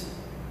Jesus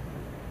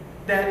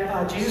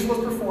that Jesus was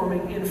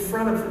performing in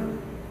front of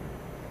them.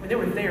 When they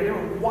were there, they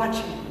were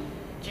watching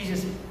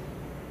Jesus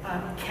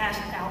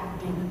cast out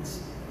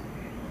demons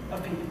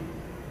of people.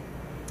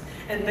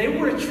 And they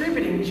were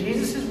attributing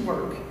Jesus'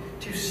 work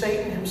to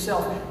Satan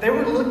himself. They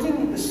were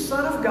looking the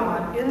Son of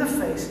God in the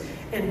face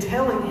and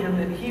telling him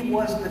that he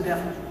was the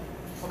devil.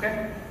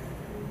 Okay?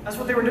 That's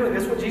what they were doing.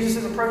 That's what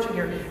Jesus is approaching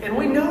here. And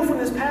we know from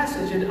this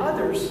passage and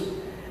others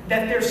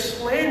that their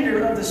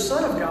slander of the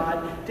Son of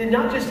God did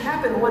not just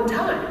happen one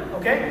time.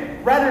 Okay?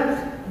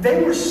 Rather,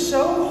 they were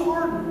so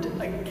hardened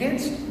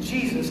against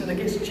Jesus and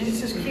against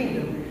Jesus'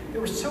 kingdom, they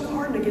were so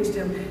hardened against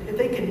him that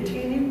they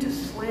continued to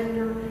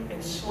slander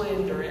and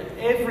slander at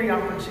every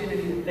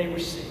opportunity that they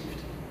received.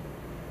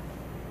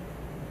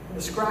 And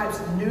the scribes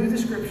knew the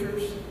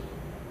Scriptures.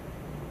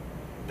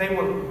 They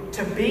were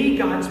to be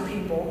God's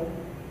people,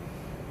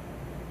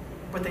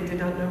 but they did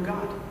not know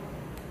God.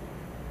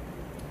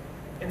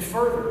 And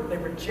further, they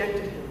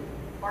rejected him.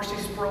 R.C.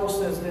 Sproul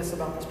says this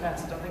about this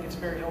passage. I think it's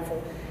very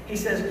helpful. He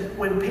says,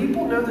 when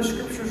people know the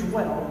Scriptures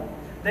well,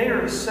 they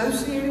are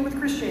associated with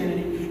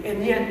Christianity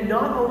and yet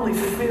not only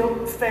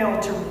fail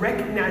to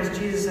recognize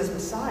Jesus as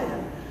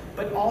Messiah,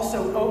 but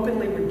also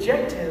openly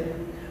reject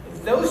him.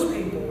 Those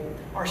people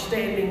are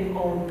standing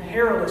on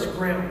perilous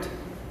ground.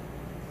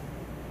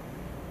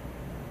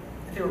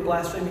 They were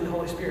blaspheming the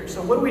Holy Spirit.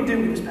 So what do we do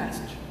with this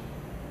passage?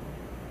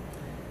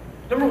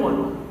 Number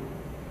one,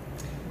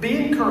 be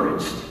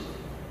encouraged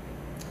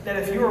that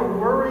if you are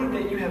worried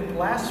that you have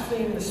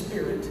blasphemed the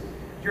Spirit,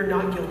 you're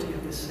not guilty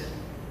of this sin.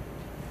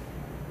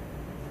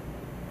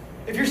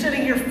 If you're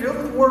sitting here filled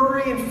with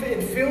worry and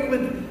filled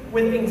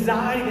with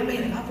anxiety, that,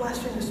 man, have I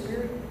blasphemed the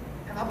Spirit?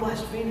 Have I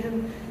blasphemed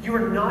Him? You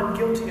are not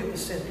guilty of the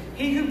sin.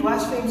 He who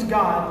blasphemes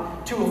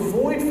God to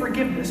avoid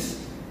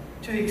forgiveness,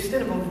 to the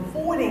extent of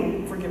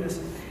avoiding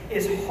forgiveness,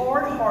 is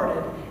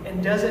hard-hearted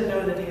and doesn't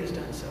know that he has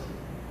done so.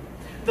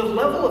 The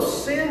level of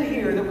sin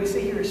here that we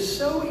see here is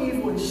so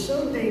evil and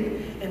so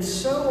deep and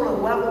so on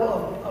a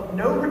level of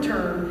no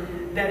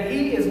return that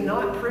he is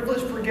not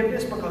privileged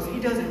forgiveness because he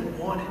doesn't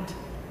want it.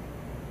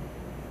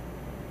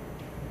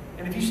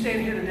 And if you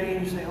stand here today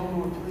and you say, oh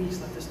Lord,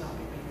 please let this not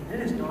be me,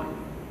 then it is not you.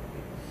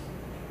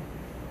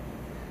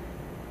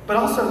 But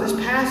also this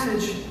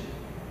passage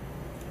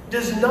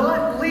does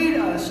not lead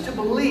us to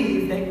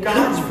believe that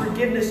God's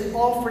forgiveness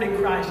offered in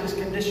Christ is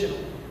conditional.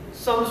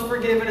 Some's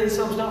forgiven and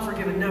some's not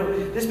forgiven. No,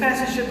 this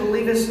passage should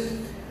believe us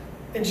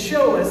and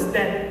show us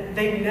that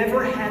they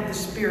never had the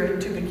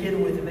Spirit to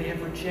begin with, and they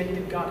have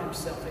rejected God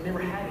Himself. They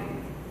never had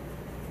Him.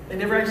 They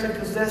never actually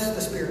possessed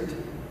the Spirit.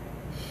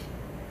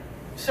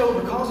 So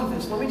because of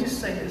this, let me just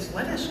say this.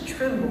 Let us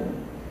tremble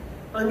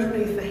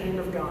underneath the hand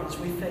of God as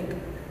we think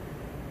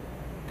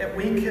that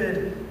we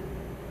could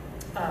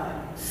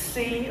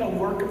see a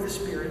work of the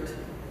Spirit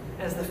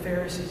as the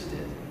Pharisees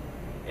did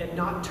and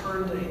not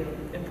turn to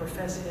Him and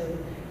profess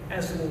Him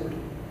as Lord.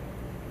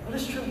 Let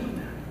us tremble at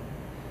that.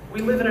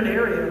 We live in an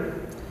area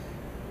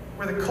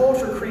where the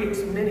culture creates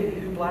many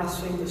who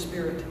blaspheme the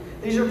Spirit.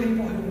 These are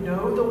people who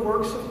know the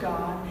works of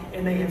God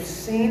and they have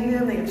seen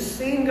them. They have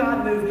seen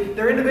God move.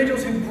 They're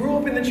individuals who grew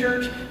up in the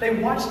church. They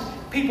watched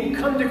people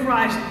come to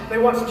Christ. They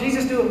watched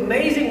Jesus do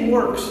amazing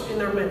works in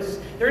their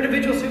midst. They're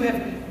individuals who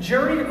have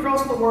journeyed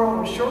across the world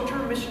on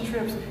short-term mission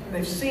trips, and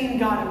they've seen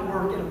God at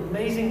work in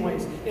amazing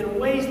ways, in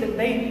ways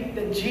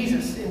that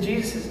Jesus, in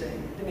Jesus' day,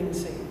 didn't even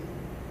see.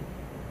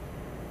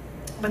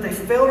 But they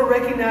fail to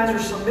recognize or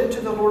submit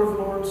to the Lord of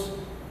Lords,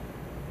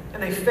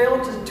 and they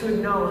fail to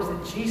acknowledge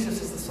that Jesus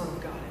is the Son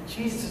of God, and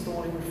Jesus is the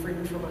one who would free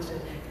them from our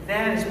sin.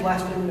 That is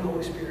blaspheming the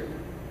Holy Spirit.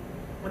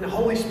 When the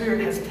Holy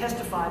Spirit has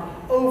testified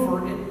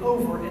over and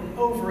over and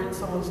over in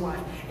someone's life,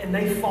 and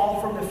they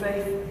fall from the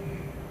faith,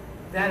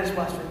 that is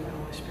blaspheming the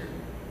Holy Spirit.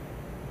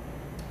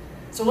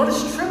 So let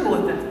us tremble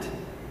at that.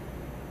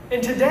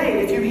 And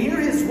today, if you hear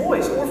His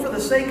voice, or for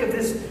the sake of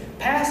this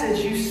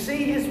passage, you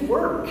see His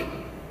work,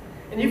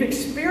 and you've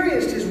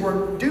experienced His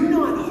work, do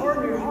not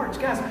harden your hearts.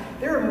 Guys,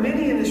 there are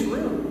many in this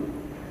room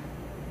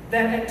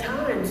that at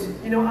times,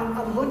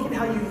 I look at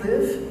how you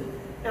live,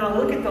 and I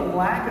look at the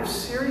lack of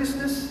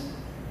seriousness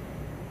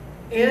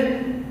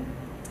in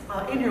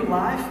your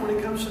life when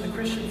it comes to the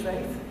Christian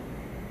faith.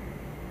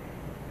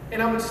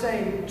 And I would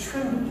say,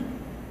 tremble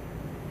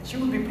that you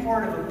would be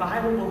part of a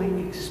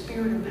Bible-believing,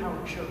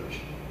 Spirit-empowered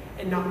church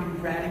and not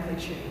be radically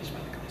changed by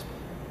the gospel.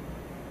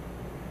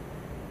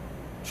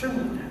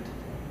 Tremble at that.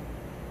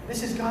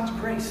 This is God's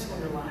grace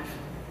on your life.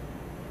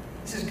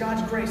 This is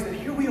God's grace that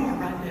here we are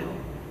right now.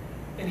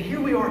 And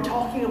here we are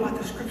talking about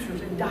the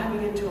Scriptures and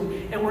diving into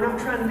them. And we're not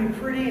trying to be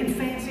pretty and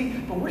fancy,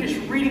 but we're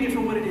just reading it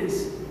for what it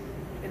is.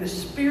 And the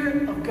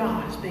Spirit of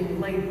God is being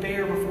laid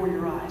bare before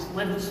your eyes.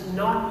 Let us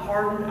not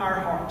harden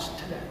our hearts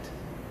to that.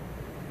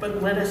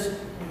 But let us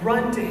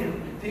run to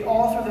Him, the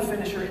author, the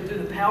finisher, and through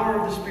the power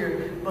of the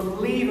Spirit,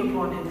 believe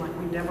upon Him like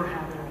we never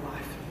have in our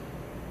life.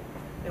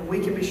 And we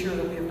can be sure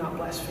that we have not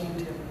blasphemed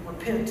Him.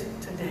 Repent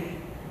today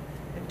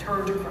and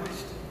turn to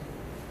Christ.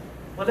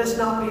 Let us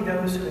not be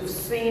those who have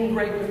seen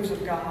great moves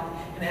of God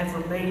and have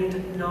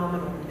remained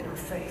nominal in our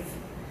faith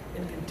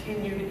and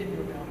continued in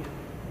rebellion.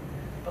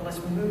 But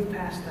let's move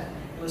past that.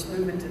 And let's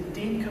move into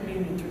deep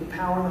communion through the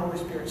power of the Holy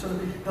Spirit. So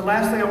the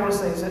last thing I want to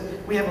say is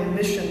that we have a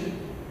mission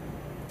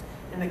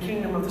in the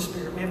kingdom of the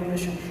Spirit. We have a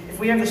mission. If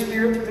we have the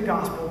Spirit through the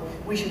gospel,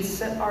 we should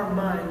set our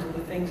minds on the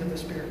things of the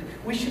Spirit.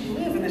 We should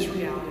live in this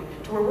reality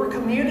to where we're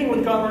communing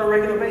with God on a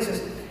regular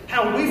basis.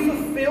 How we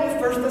fulfill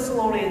 1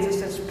 Thessalonians, it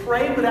says,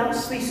 pray without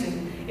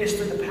ceasing, is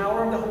through the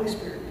power of the Holy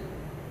Spirit.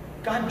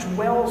 God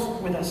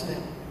dwells with us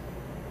now.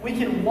 We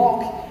can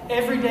walk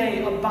every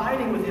day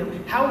abiding with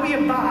Him. How we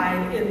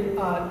abide in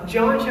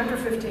John chapter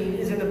 15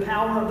 is in the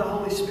power of the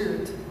Holy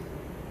Spirit.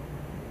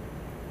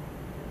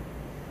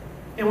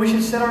 And we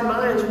should set our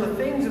minds on the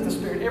things of the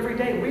Spirit every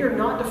day. We are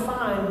not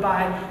defined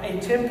by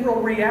a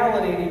temporal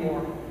reality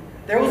anymore.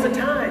 There was a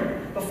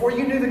time before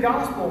you knew the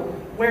gospel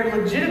where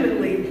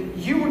legitimately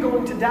you were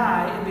going to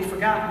die and be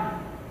forgotten.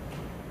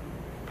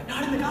 But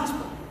not in the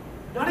gospel.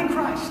 Not in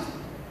Christ.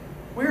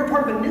 We are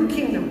part of a new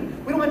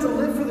kingdom. We don't have to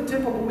live for the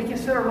temple, but we can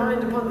set our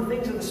mind upon the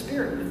things of the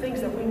Spirit, the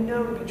things that we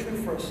know to be true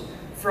for us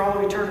for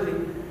all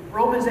eternity.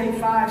 Romans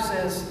 8:5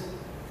 says,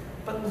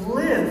 but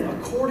live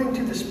according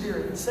to the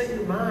Spirit and set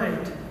your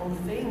mind on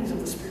the things of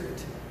the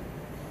Spirit.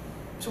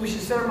 So we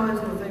should set our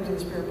minds on the things of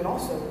the Spirit, but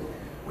also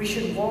we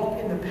should walk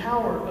in the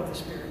power of the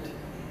Spirit.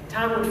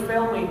 Time would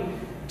fail me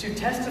to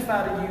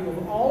testify to you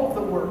of all of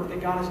the work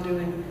that God is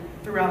doing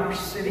throughout our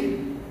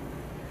city,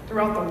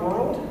 throughout the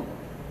world.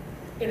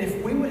 And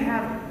if we would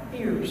have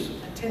ears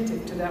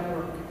attentive to that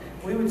work,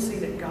 we would see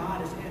that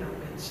God is in our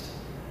midst.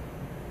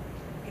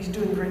 He's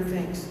doing great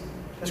things.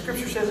 The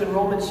Scripture says in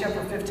Romans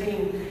chapter 15,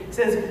 it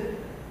says,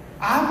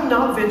 I will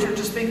not venture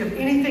to speak of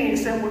anything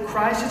except what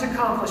Christ has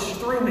accomplished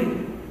through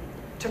me,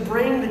 to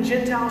bring the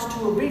Gentiles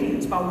to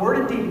obedience by word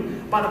and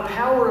deed, by the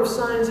power of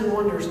signs and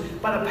wonders,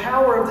 by the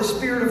power of the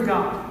Spirit of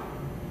God,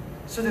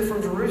 so that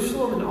from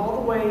Jerusalem and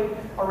all the way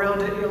around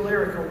to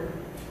Illyricum,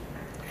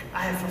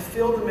 I have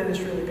fulfilled the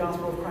ministry of the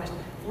gospel of Christ.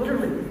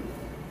 Literally,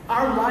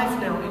 our life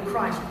now in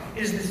Christ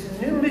is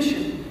this new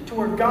mission to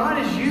where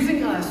God is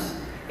using us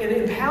and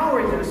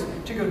empowering us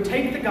to go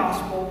take the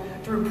gospel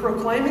through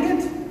proclaiming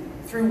it,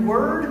 through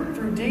word,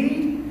 through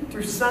deed,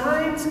 through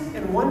signs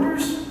and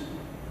wonders,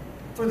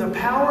 through the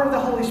power of the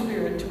Holy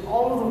Spirit to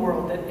all of the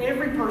world, that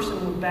every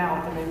person would bow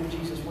at the name of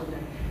Jesus one day.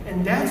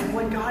 And that's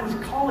what God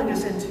is calling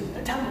us into,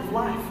 a type of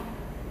life.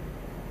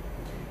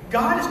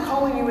 God is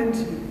calling you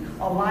into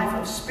a life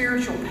of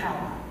spiritual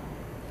power.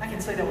 I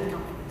can say that with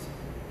confidence.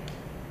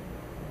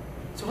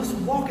 So let's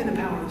walk in the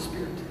power of the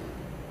Spirit.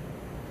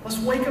 Let's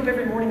wake up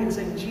every morning and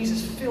say,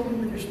 Jesus, fill me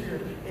with your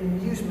Spirit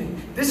and use me.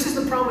 This is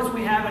the promise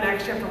we have in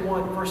Acts chapter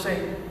 1, verse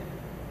 8.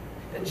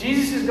 That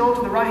Jesus is going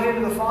to the right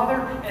hand of the Father,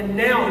 and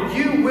now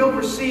you will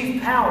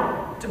receive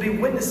power to be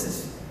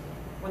witnesses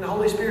when the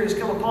Holy Spirit has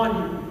come upon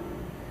you.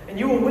 And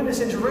you will witness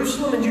in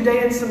Jerusalem and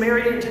Judea and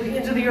Samaria and to the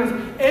ends of the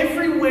earth.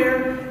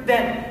 Everywhere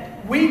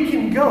that we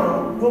can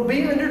go will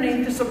be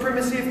underneath the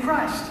supremacy of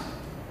Christ.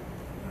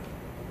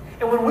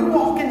 And when we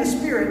walk in the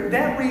Spirit,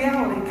 that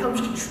reality comes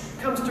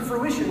to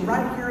fruition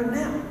right here and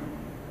now.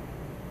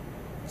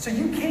 So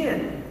you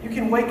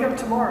can wake up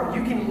tomorrow.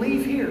 You can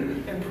leave here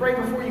and pray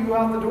before you go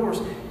out the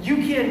doors. You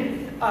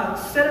can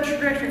set a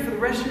trajectory for the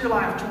rest of your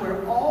life to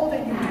where all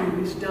that you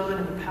do is done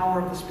in the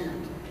power of the Spirit.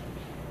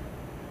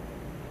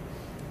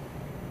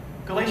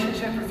 Galatians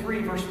chapter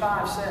 3, verse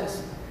 5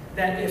 says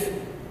that if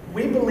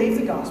we believe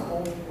the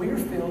gospel, we are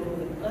filled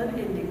with an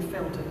unending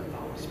fountain of the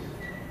Holy Spirit.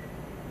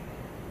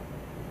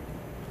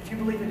 If you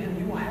believe in Him,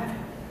 you will have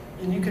Him.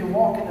 And you can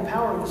walk in the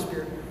power of the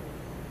Spirit.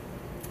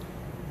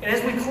 And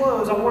as we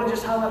close, I want to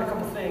just highlight a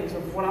couple things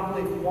of what I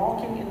believe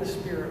walking in the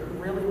Spirit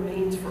really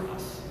means for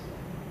us.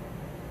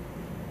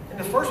 And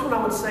the first one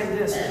I would say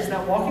this is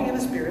that walking in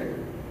the Spirit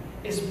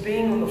is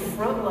being on the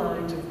front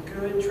lines of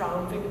good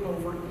triumphing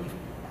over evil.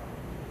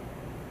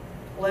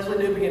 Leslie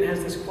Newbegin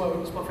has this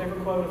quote. It's my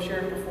favorite quote. I've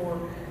shared it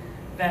before.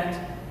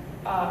 That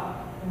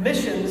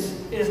missions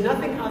is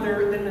nothing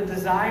other than the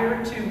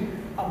desire to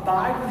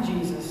abide with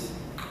Jesus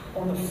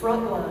on the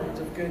front lines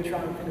of good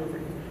triumphing over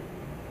evil.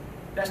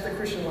 That's the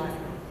Christian life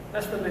now.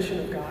 That's the mission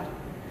of God.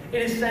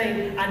 It is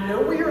saying, I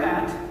know where you're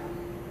at,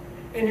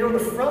 and you're on the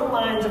front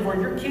lines of where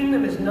your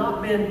kingdom has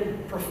not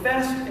been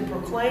professed and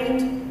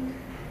proclaimed,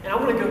 and I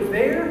want to go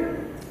there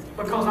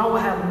because I will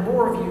have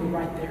more of you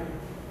right there.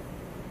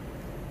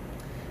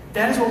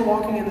 That is what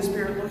walking in the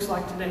Spirit looks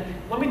like today.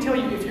 Let me tell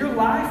you, if your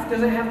life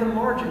doesn't have the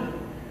margin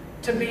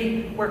to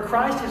be where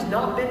Christ has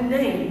not been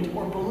named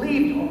or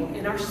believed on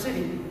in our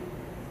city,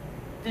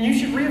 then you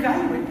should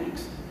reevaluate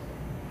things.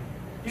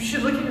 You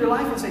should look at your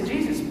life and say,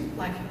 Jesus,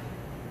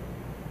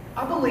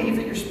 I believe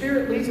that your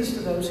Spirit leads us to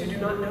those who do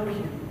not know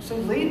you. So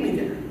lead me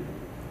there.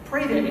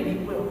 Pray that, and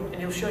He will, and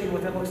He'll show you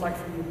what that looks like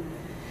for you.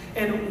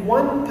 And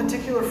one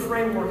particular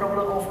framework I want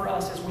to offer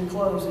us as we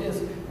close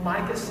is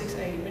Micah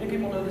 6:8. Many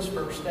people know this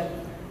verse, that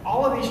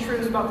all of these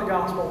truths about the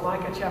gospel,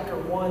 Micah chapter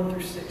 1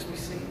 through 6, we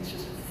see it's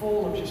just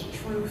full of just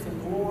truth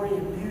and glory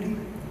and beauty,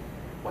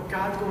 what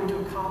God's going to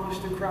accomplish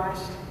through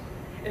Christ.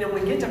 And then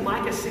when we get to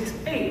Micah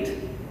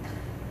 6:8,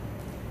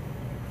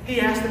 he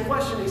asks the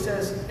question, he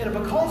says, and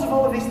because of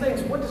all of these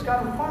things, what does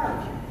God require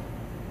of you?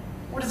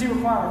 What does He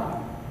require of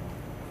you?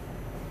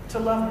 To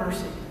love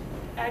mercy,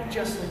 act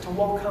justly, to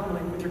walk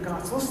humbly with your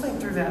God. So let's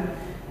think through that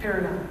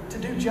paradigm. To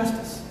do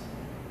justice.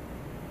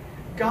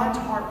 God's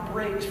heart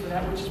breaks for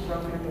that which is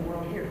broken in the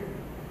world here.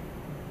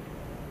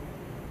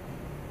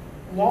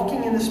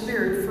 Walking in the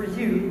Spirit for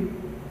you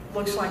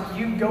looks like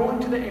you going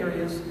to the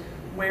areas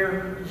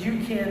where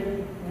you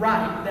can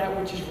right that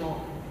which is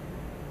wrong.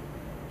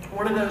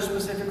 One of those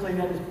specifically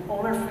that is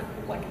on our,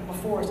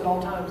 before us at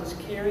all times is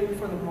caring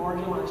for the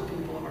marginalized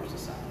people of our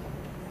society.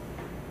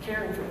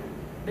 Caring for them.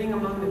 Being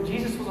among them.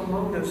 Jesus was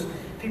among those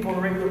people on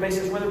a regular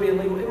basis, whether it be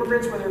illegal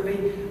immigrants, whether it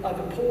be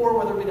the poor,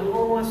 whether it be the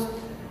homeless,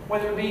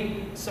 whether it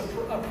be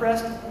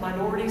oppressed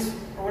minorities,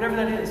 or whatever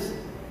that is.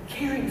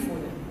 Caring for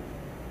them.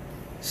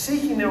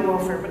 Seeking their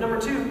welfare. But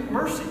number two,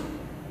 mercy.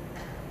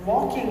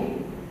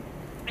 Walking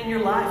in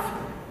your life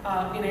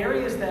in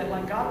areas that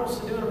God wants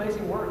to do an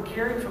amazing work.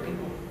 Caring for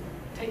people.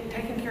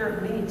 Taking care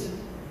of needs.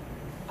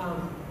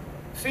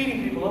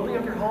 Feeding people. Opening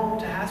up your home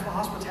to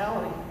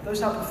hospitality.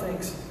 Those type of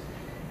things.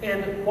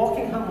 And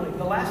walking humbly.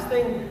 The last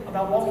thing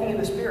about walking in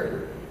the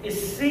Spirit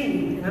is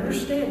seeing and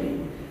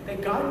understanding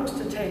that God wants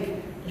to take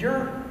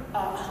your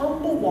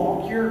humble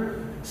walk, your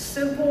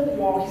simple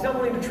walk. He's not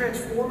wanting to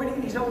transform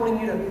anything. He's not wanting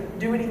you to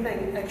do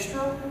anything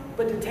extra,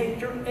 but to take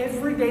your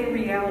everyday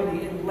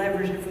reality and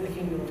leverage it for the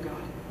kingdom of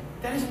God.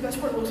 That's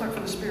what it looks like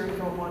for the Spirit to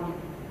come upon you.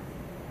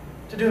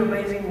 To do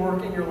amazing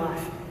work in your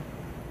life.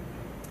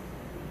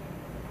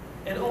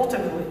 And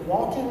ultimately,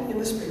 walking in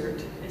the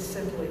Spirit is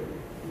simply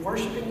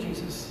worshiping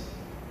Jesus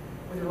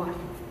with your life.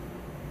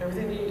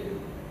 Everything that you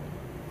do.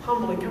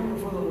 humbly coming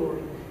before the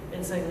Lord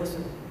and saying,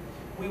 listen,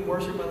 we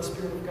worship by the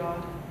Spirit of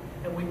God,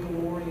 and we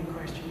glory in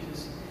Christ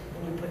Jesus,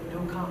 and we put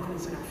no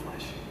confidence in our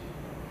flesh.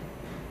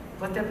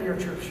 Let that be our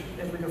church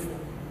as we go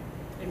forward.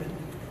 Amen.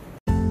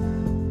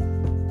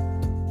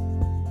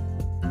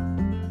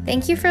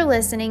 Thank you for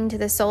listening to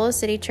the Soul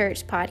City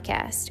Church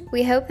podcast.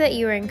 We hope that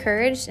you are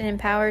encouraged and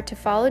empowered to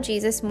follow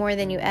Jesus more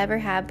than you ever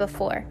have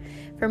before.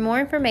 For more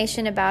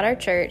information about our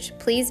church,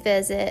 please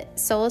visit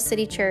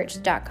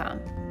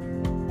soulcitychurch.com.